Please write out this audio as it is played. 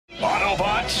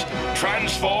Autobots,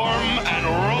 transform and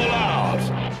roll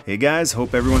out! Hey guys,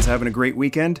 hope everyone's having a great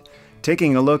weekend.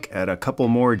 Taking a look at a couple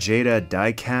more Jada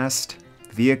die-cast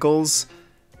vehicles.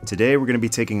 Today we're going to be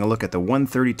taking a look at the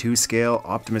 132 scale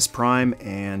Optimus Prime,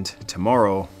 and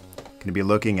tomorrow going to be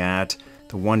looking at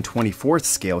the 124th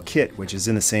scale kit, which is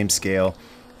in the same scale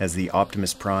as the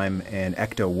Optimus Prime and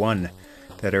Ecto-1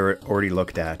 that are already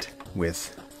looked at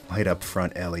with light up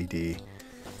front LED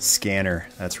scanner.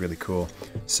 That's really cool.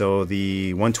 So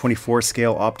the 124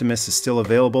 scale Optimus is still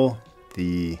available.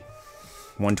 The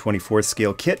 124th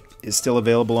scale kit is still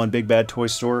available on Big Bad Toy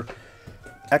Store.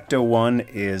 Ecto-1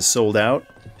 is sold out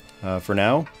for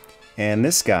now, and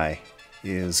this guy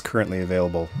is currently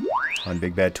available on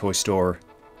Big Bad Toy Store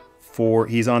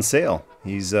he's on sale.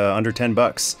 He's under 10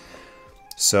 bucks.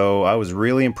 So I was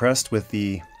really impressed with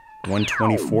the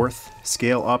 124th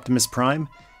scale Optimus Prime,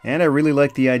 and I really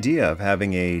like the idea of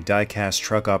having a die-cast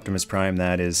truck Optimus Prime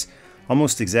that is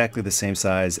almost exactly the same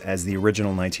size as the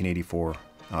original 1984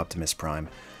 Optimus Prime.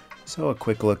 So a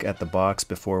quick look at the box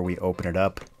before we open it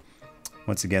up.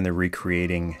 Once again, they're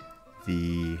recreating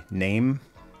the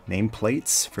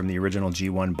nameplates from the original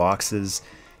G1 boxes.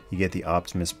 You get the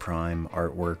Optimus Prime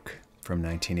artwork from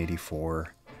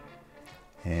 1984.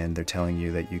 And they're telling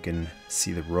you that you can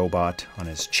see the robot on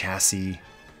his chassis.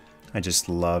 I just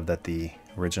love that the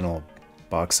original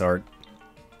box art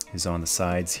is on the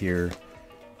sides here,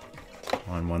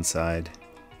 on one side.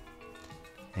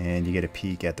 And you get a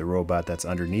peek at the robot that's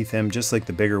underneath him, just like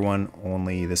the bigger one,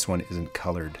 only this one isn't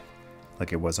colored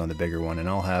like it was on the bigger one. And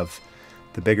I'll have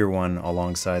the bigger one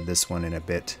alongside this one in a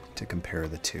bit to compare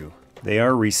the two. They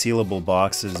are resealable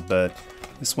boxes, but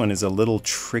this one is a little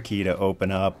tricky to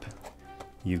open up.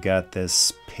 You've got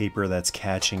this paper that's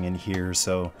catching in here,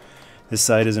 so this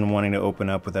side isn't wanting to open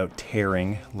up without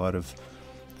tearing. A lot of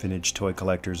vintage toy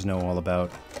collectors know all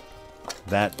about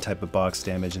that type of box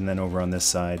damage. And then over on this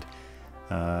side,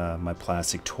 my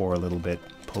plastic tore a little bit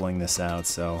pulling this out,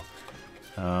 so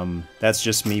that's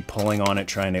just me pulling on it,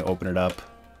 trying to open it up.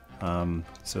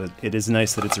 So it is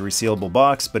nice that it's a resealable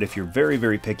box, but if you're very,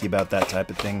 very picky about that type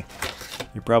of thing,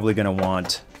 you're probably going to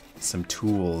want some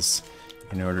tools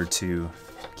in order to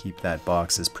keep that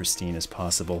box as pristine as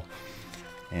possible.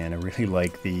 And I really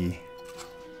like the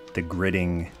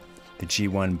gridding, the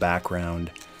G1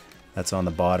 background that's on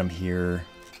the bottom here,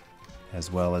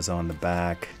 as well as on the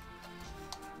back.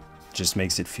 Just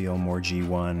makes it feel more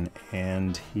G1,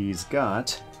 and he's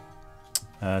got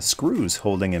screws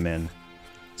holding him in.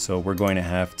 So we're going to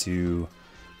have to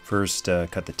first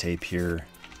cut the tape here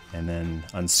and then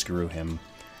unscrew him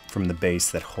from the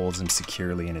base that holds him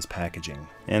securely in his packaging.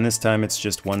 And this time it's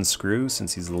just one screw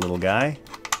since he's a little guy.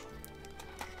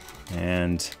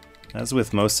 And as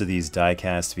with most of these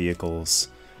die-cast vehicles,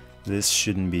 this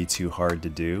shouldn't be too hard to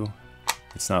do.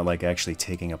 It's not like actually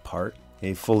taking apart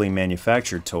a fully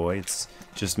manufactured toy. It's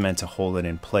just meant to hold it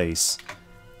in place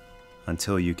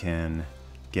until you can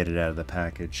get it out of the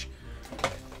package.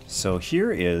 So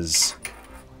here is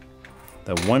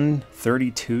the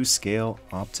 132 scale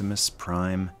Optimus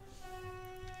Prime,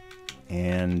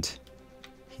 and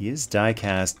he is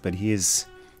die-cast, but he's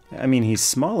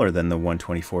smaller than the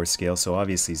 124 scale, so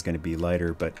obviously he's going to be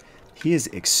lighter, but he is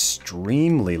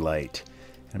extremely light.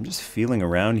 I'm just feeling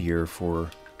around here for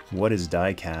what is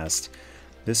die-cast.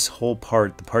 This whole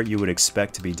part, the part you would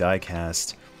expect to be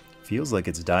die-cast, feels like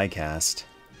it's die-cast.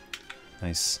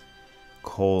 Nice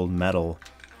cold metal.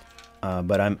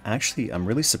 But I'm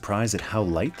really surprised at how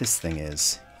light this thing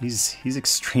is. He's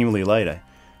extremely light. I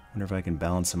wonder if I can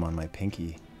balance him on my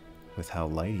pinky with how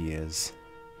light he is.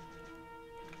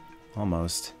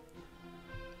 Almost.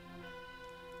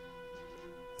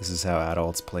 This is how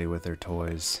adults play with their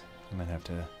toys. I might have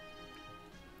to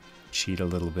cheat a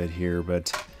little bit here,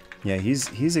 but yeah,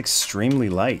 he's extremely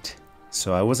light.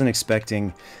 So I was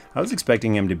expecting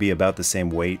him to be about the same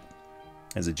weight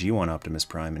as a G1 Optimus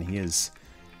Prime, and he is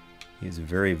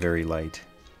very, very light.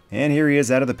 And here he is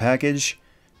out of the package.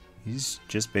 He's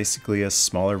just basically a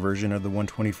smaller version of the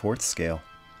 124th scale.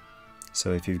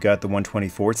 So if you've got the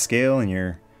 124th scale and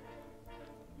you're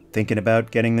thinking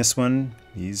about getting this one,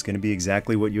 he's going to be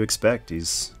exactly what you expect.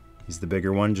 He's the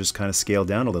bigger one, just kind of scaled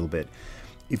down a little bit.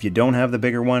 If you don't have the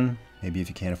bigger one, maybe if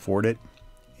you can't afford it,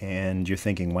 and you're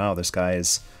thinking, wow, this guy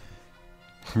is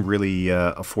really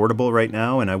affordable right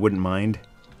now, and I wouldn't mind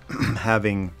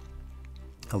having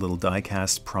a little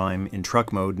die-cast Prime in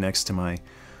truck mode next to my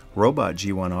robot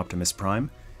G1 Optimus Prime,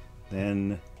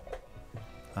 then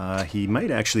he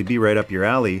might actually be right up your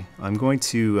alley. I'm going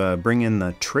to bring in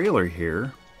the trailer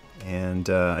here, and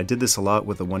I did this a lot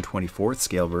with the 124th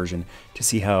scale version to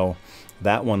see how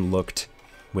that one looked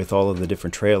with all of the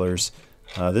different trailers.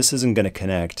 This isn't going to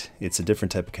connect. It's a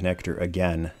different type of connector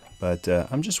again, but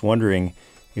I'm just wondering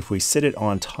if we sit it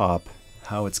on top,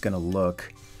 how it's going to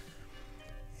look.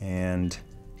 And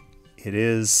it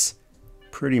is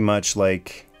pretty much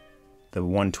like the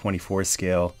 1/24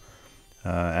 scale,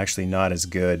 actually not as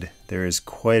good. There is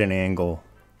quite an angle,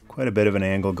 quite a bit of an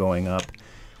angle going up,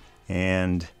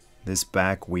 and this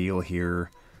back wheel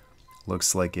here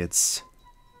looks like it's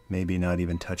maybe not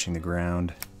even touching the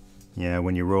ground. Yeah,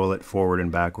 when you roll it forward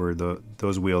and backward,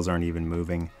 those wheels aren't even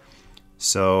moving.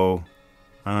 So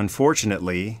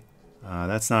unfortunately,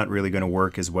 that's not really going to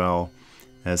work as well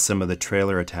as some of the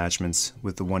trailer attachments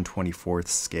with the 1/24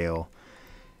 scale.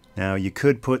 Now you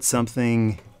could put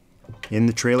something in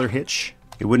the trailer hitch.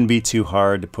 It wouldn't be too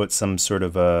hard to put some sort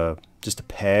of just a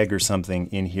peg or something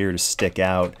in here to stick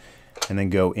out, and then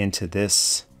go into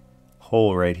this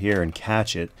hole right here and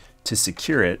catch it to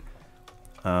secure it.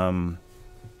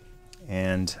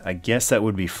 And I guess that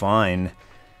would be fine,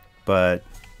 but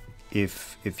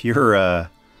if you're an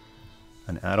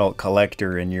adult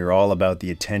collector and you're all about the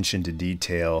attention to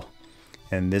detail,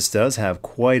 and this does have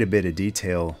quite a bit of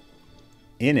detail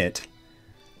in it,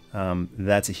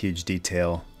 that's a huge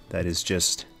detail that is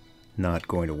just not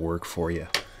going to work for you.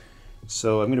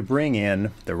 So I'm going to bring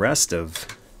in the rest of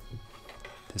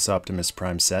this Optimus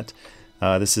Prime set.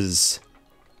 This is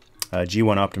a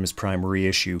G1 Optimus Prime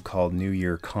reissue called New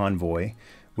Year Convoy,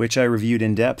 which I reviewed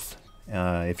in depth.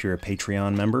 If you're a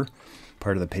Patreon member,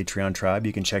 part of the Patreon tribe,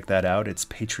 you can check that out. It's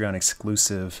Patreon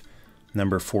exclusive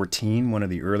number 14, one of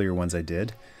the earlier ones I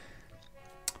did.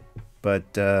 But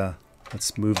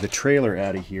let's move the trailer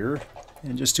out of here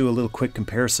and just do a little quick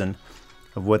comparison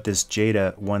of what this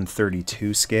Jada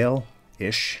 1/32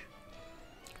 scale-ish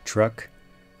truck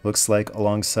looks like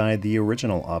alongside the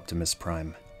original Optimus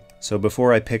Prime. So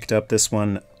before I picked up this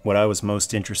one, what I was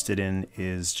most interested in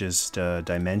is just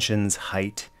dimensions,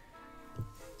 height,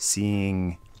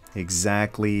 seeing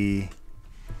exactly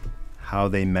how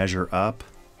they measure up,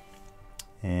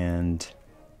 and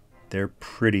they're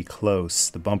pretty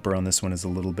close. The bumper on this one is a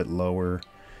little bit lower.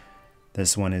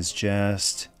 This one is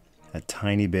just a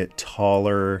tiny bit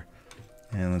taller.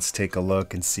 And let's take a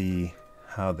look and see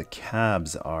how the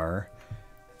cabs are.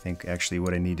 I think actually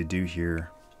what I need to do here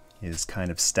is kind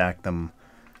of stack them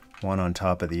one on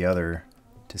top of the other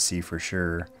to see for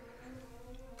sure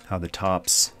how the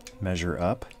tops measure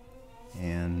up.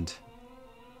 And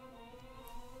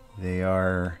they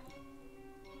are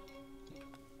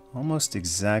almost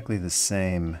exactly the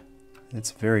same.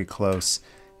 It's very close.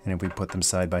 And if we put them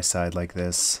side by side like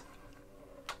this,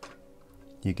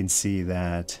 you can see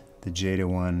that the Jada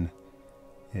one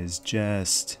is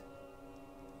just,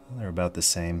 they're about the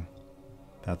same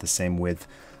width.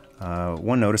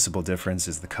 One noticeable difference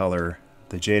is the color.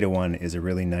 The Jada one is a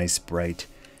really nice bright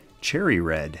cherry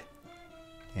red,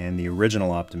 and the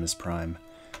original Optimus Prime,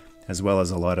 as well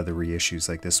as a lot of the reissues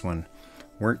like this one,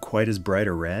 weren't quite as bright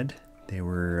a red. They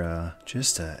were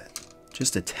just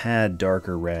a tad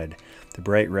darker red. The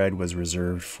bright red was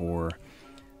reserved for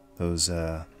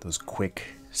those quick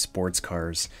sports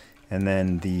cars, and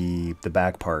then the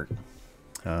back part.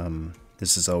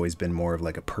 This has always been more of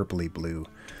like a purpley blue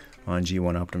on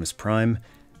G1 Optimus Prime,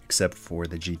 except for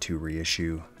the G2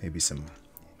 reissue, maybe some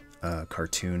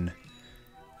cartoon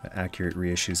accurate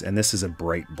reissues. And this is a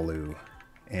bright blue,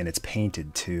 and it's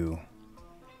painted too.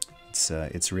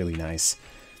 It's really nice.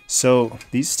 So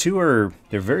these two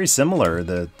they're very similar.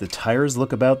 The tires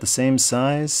look about the same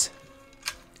size.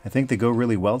 I think they go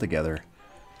really well together.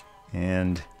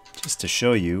 And just to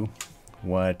show you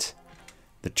what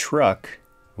the truck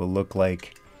will look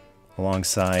like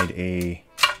alongside a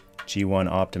G1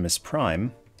 Optimus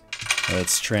Prime,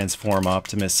 let's transform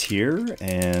Optimus here,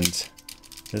 and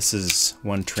this is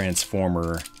one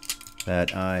transformer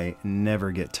that I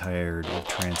never get tired of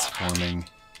transforming.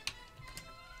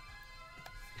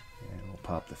 And we'll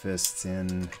pop the fists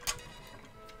in.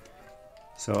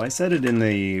 So I said it in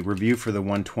the review for the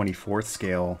 1/24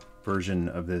 scale version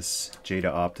of this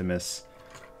Jada Optimus,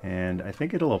 and I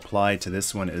think it'll apply to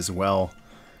this one as well.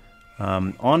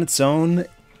 On its own,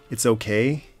 it's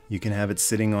okay. You can have it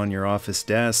sitting on your office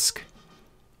desk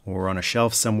or on a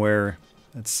shelf somewhere.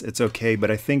 It's okay,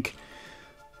 but I think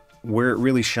where it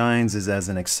really shines is as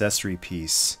an accessory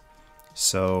piece.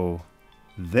 So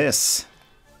this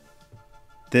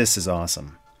is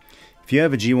awesome. If you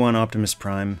have a G1 Optimus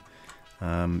Prime,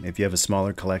 if you have a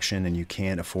smaller collection and you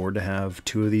can't afford to have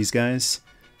two of these guys,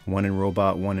 one in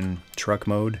robot, one in truck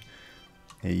mode,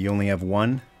 you only have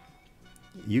one,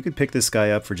 you could pick this guy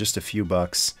up for just a few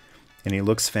bucks, and he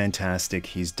looks fantastic.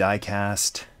 He's die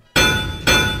cast,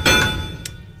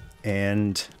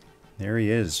 and there he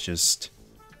is, just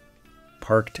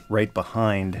parked right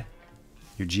behind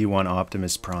your G1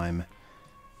 Optimus Prime.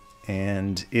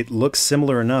 And it looks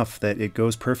similar enough that it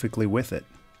goes perfectly with it.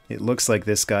 It looks like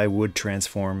this guy would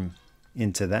transform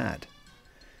into that.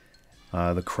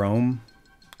 The chrome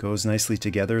goes nicely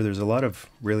together. There's a lot of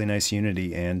really nice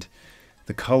unity, and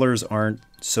the colors aren't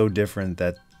so different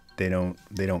that they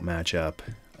don't match up.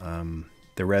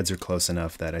 The reds are close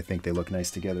enough that I think they look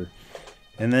nice together.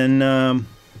 And then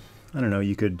I don't know,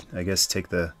 you could, I guess, take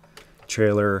the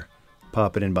trailer,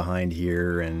 pop it in behind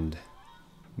here, and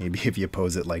maybe if you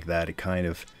pose it like that, it kind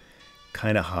of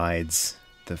hides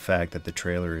the fact that the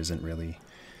trailer isn't really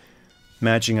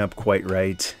matching up quite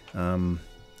right.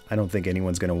 I don't think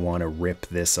anyone's going to want to rip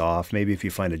this off. Maybe if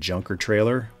you find a junker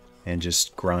trailer and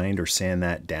just grind or sand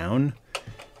that down,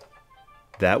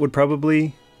 that would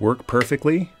probably work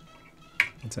perfectly.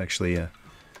 It's actually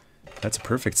that's a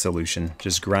perfect solution.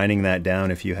 Just grinding that down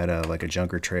if you had like a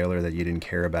junker trailer that you didn't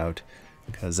care about,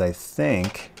 because I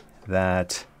think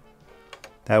that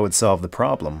would solve the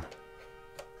problem.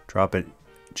 Drop it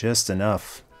just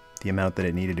enough, the amount that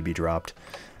it needed to be dropped.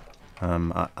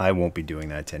 I won't be doing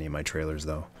that to any of my trailers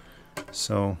though.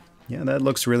 So yeah, that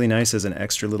looks really nice as an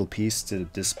extra little piece to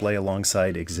display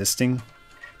alongside existing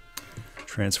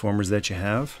Transformers that you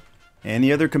have. And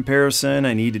the other comparison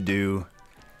I need to do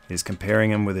is comparing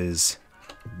him with his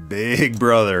big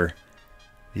brother,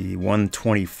 the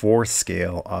 1/24th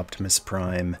scale Optimus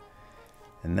Prime.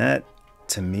 And that,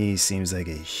 to me, seems like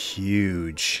a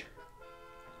huge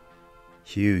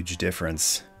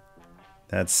difference.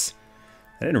 I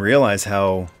didn't realize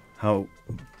how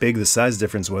big the size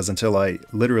difference was until I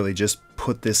literally just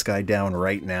put this guy down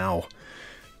right now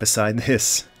beside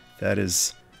this. That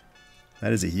is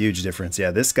a huge difference.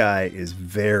 Yeah, this guy is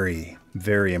very,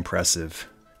 very impressive,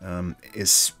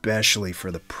 especially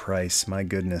for the price. My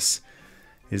goodness,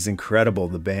 it is incredible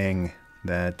the bang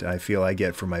that I feel I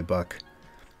get for my buck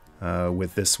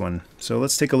with this one. So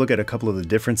let's take a look at a couple of the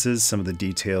differences. Some of the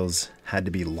details had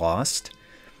to be lost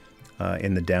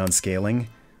in the downscaling.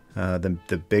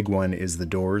 The big one is the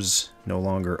doors no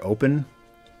longer open.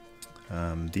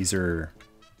 These are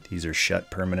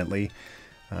shut permanently.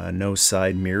 No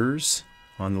side mirrors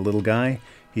on the little guy.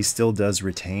 He still does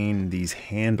retain these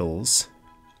handles.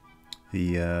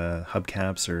 The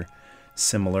hubcaps are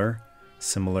similar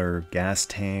gas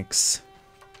tanks.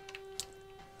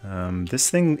 This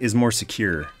thing is more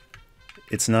secure.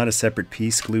 It's not a separate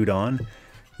piece glued on.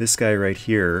 This guy right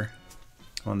here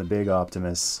on the big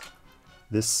Optimus,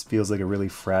 this feels like a really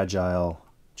fragile.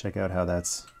 Check out how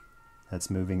that's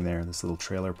moving there, this little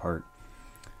trailer part.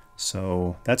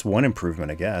 So that's one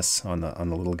improvement, I guess, on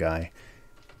the little guy.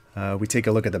 We take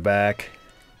a look at the back,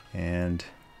 and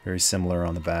very similar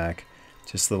on the back.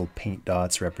 Just little paint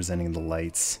dots representing the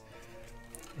lights.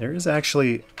 There is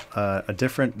actually a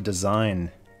different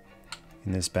design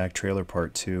in this back trailer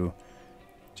part too.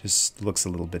 Just looks a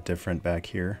little bit different back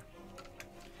here.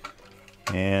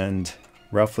 And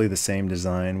roughly the same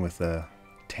design with the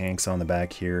tanks on the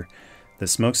back here. The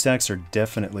smokestacks are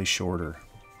definitely shorter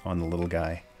on the little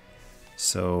guy.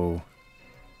 So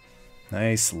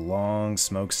nice long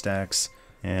smokestacks.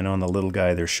 And on the little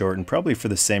guy they're shortened, probably for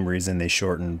the same reason they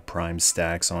shortened Prime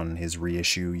stacks on his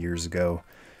reissue years ago.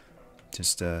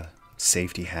 Just a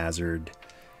safety hazard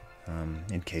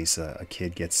in case a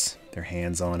kid gets their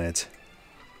hands on it.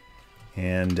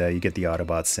 And you get the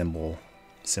Autobot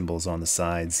symbols on the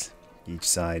sides, each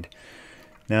side.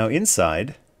 Now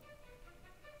inside,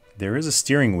 there is a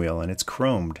steering wheel, and it's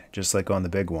chromed, just like on the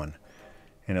big one.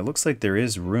 And it looks like there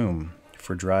is room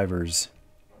for drivers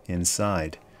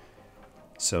inside.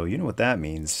 So you know what that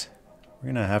means. We're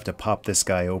going to have to pop this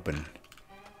guy open.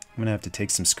 I'm going to have to take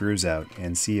some screws out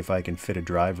and see if I can fit a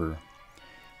driver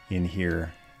in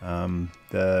here.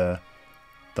 The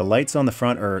lights on the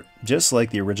front are just like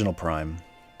the original Prime.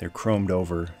 They're chromed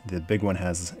over. The big one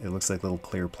has, it looks like little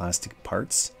clear plastic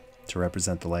parts to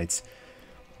represent the lights.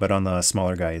 But on the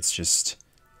smaller guy, it's just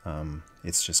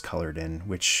colored in,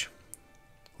 which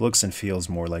looks and feels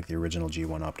more like the original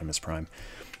G1 Optimus Prime.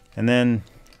 And then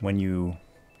when you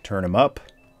turn him up,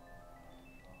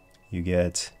 you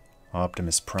get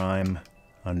Optimus Prime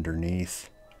underneath.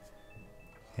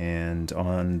 And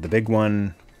on the big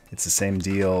one, it's the same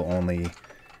deal, only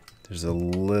there's a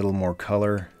little more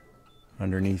color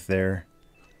underneath there.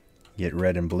 You get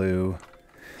red and blue.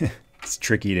 It's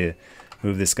tricky to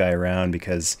move this guy around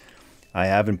because I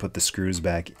haven't put the screws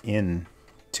back in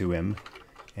to him,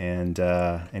 and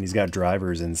he's got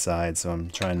drivers inside, so I'm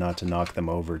trying not to knock them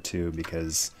over too,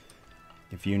 because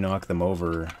if you knock them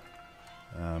over,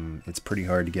 it's pretty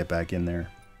hard to get back in there.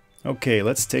 Okay,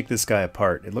 let's take this guy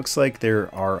apart. It looks like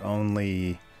there are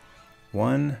only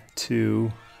 1,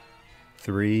 2,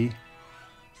 3,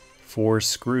 4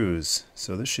 screws.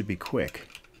 So this should be quick.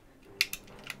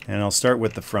 And I'll start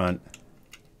with the front,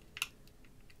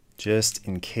 just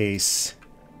in case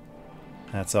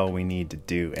that's all we need to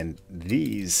do. And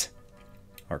these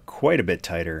are quite a bit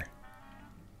tighter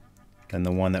than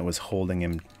the one that was holding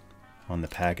him on the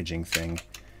packaging thing.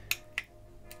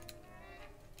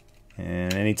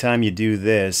 And anytime you do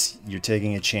this, you're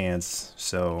taking a chance.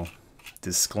 So,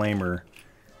 disclaimer,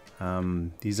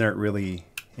 these aren't really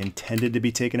intended to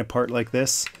be taken apart like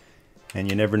this, and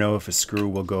you never know if a screw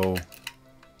will go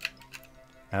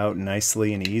out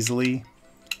nicely and easily,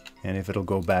 and if it'll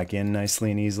go back in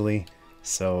nicely and easily.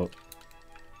 So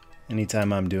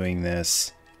anytime I'm doing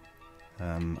this,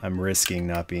 I'm risking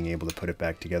not being able to put it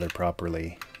back together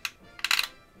properly.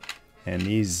 And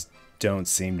these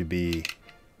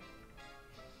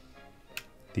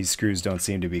screws don't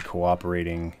seem to be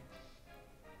cooperating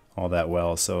all that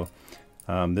well. So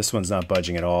this one's not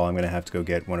budging at all. I'm gonna have to go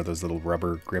get one of those little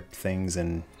rubber grip things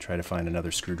and try to find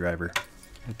another screwdriver.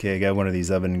 Okay, I got one of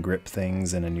these oven grip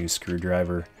things and a new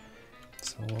screwdriver.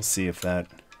 So we'll see if that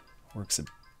works a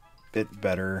bit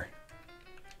better.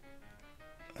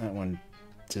 That one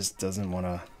just doesn't want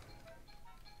to...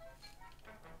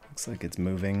 Looks like it's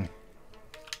moving.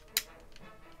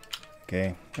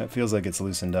 Okay, that feels like it's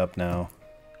loosened up now.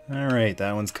 Alright,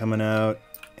 that one's coming out.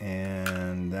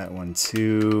 And that one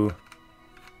too.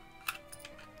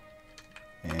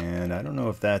 And I don't know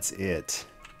if that's it.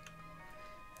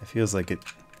 It feels like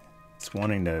it's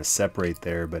wanting to separate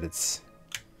there, but it's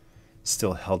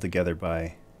still held together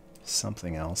by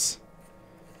something else.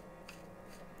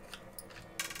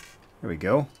 There we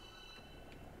go.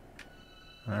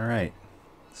 Alright,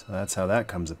 so that's how that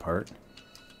comes apart.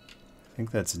 I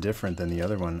think that's different than the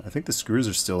other one. I think the screws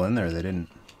are still in there. They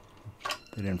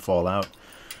didn't fall out.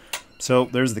 So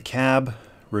there's the cab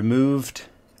removed,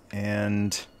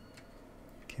 and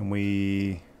can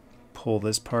we pull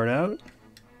this part out?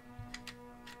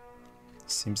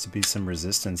 Seems to be some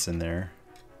resistance in there.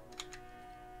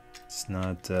 It's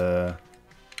not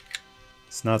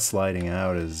sliding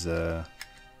out as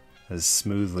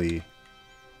smoothly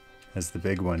as the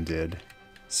big one did.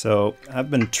 So I've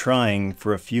been trying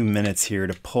for a few minutes here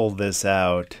to pull this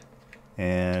out,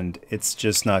 and it's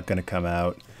just not going to come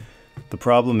out. The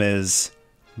problem is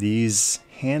these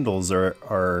handles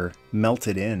are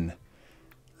melted in.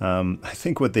 I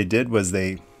think what they did was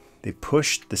they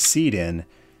pushed the seat in,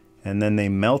 and then they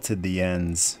melted the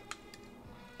ends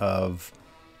of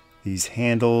these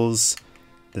handles.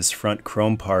 This front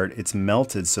chrome part, it's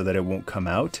melted so that it won't come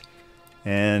out.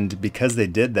 And because they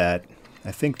did that,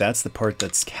 I think that's the part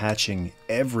that's catching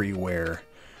everywhere.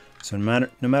 So no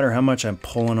matter how much I'm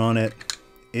pulling on it,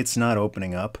 it's not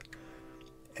opening up.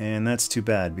 And that's too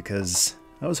bad, because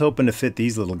I was hoping to fit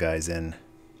these little guys in.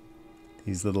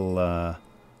 These little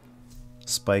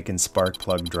spike and spark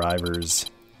plug drivers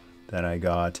that I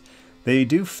got. They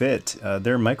do fit.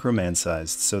 They're Microman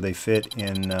sized, so they fit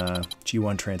in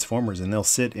G1 Transformers, and they'll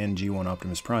sit in G1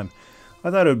 Optimus Prime. I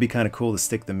thought it would be kind of cool to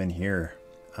stick them in here,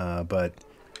 but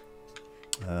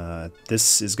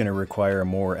this is going to require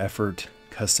more effort,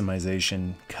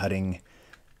 customization, cutting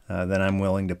than I'm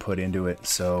willing to put into it.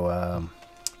 So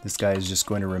this guy is just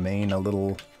going to remain a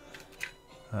little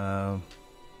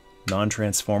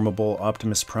non-transformable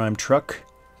Optimus Prime truck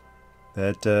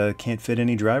that can't fit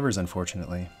any drivers,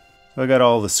 unfortunately. So I got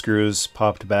all the screws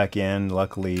popped back in.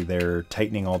 Luckily they're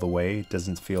tightening all the way. It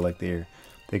doesn't feel like they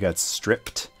got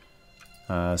stripped.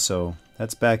 So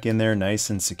that's back in there, nice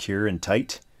and secure and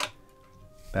tight.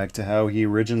 Back to how he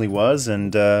originally was,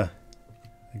 and I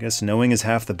guess knowing is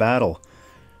half the battle.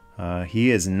 He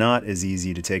is not as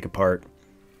easy to take apart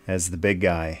as the big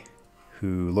guy,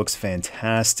 who looks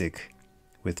fantastic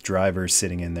with drivers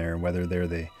sitting in there, whether they're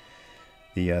the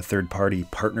third-party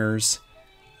partners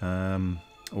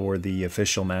or the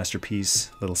official Masterpiece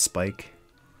little spike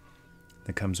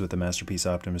that comes with the Masterpiece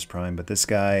Optimus Prime. But this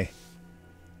guy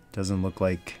doesn't look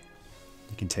like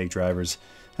he can take drivers.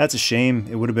 That's a shame.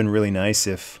 It would have been really nice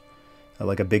if,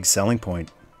 like, a big selling point.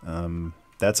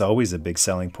 That's always a big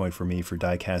selling point for me for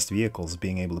die-cast vehicles,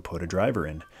 being able to put a driver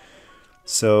in.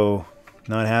 So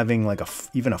not having like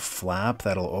even a flap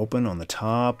that'll open on the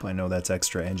top, I know that's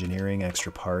extra engineering,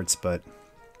 extra parts, but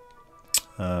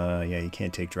yeah, you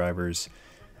can't take drivers.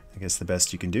 I guess the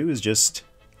best you can do is just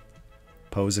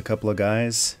pose a couple of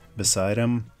guys beside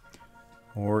him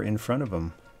or in front of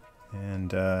him,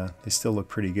 and they still look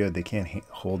pretty good. They can't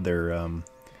hold their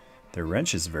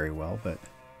wrenches very well, but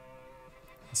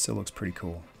it still looks pretty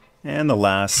cool. And the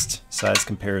last size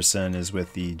comparison is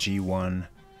with the G1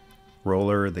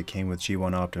 roller that came with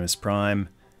G1 Optimus Prime.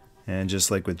 And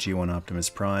just like with G1 Optimus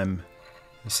Prime,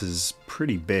 this is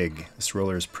pretty big. This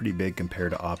roller is pretty big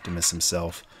compared to Optimus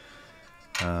himself.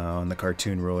 On the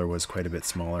cartoon, roller was quite a bit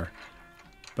smaller.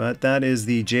 But that is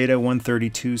the Jada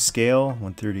 132 scale,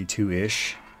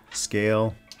 132-ish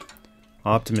scale,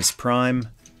 Optimus Prime,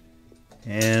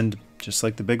 and just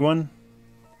like the big one,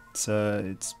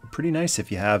 it's pretty nice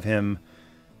if you have him.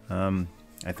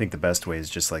 I think the best way is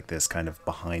just like this, kind of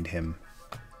behind him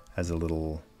as a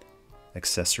little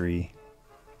accessory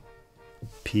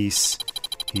piece.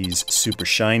 He's super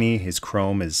shiny, his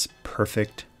chrome is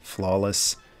perfect,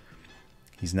 flawless.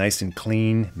 He's nice and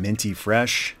clean, minty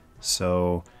fresh.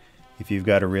 So if you've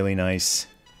got a really nice,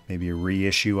 maybe a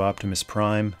reissue Optimus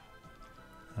Prime,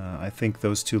 I think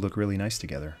those two look really nice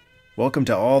together. Welcome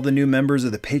to all the new members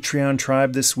of the Patreon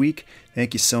tribe this week.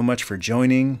 Thank you so much for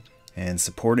joining and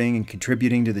supporting and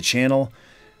contributing to the channel.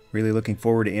 Really looking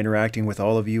forward to interacting with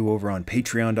all of you over on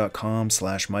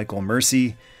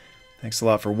patreon.com/MichaelMercy. Thanks a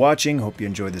lot for watching. Hope you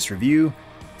enjoyed this review.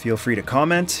 Feel free to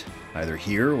comment, either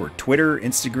here or Twitter,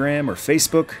 Instagram, or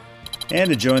Facebook. And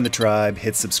to join the tribe,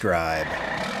 hit subscribe.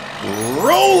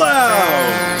 Roll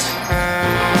out!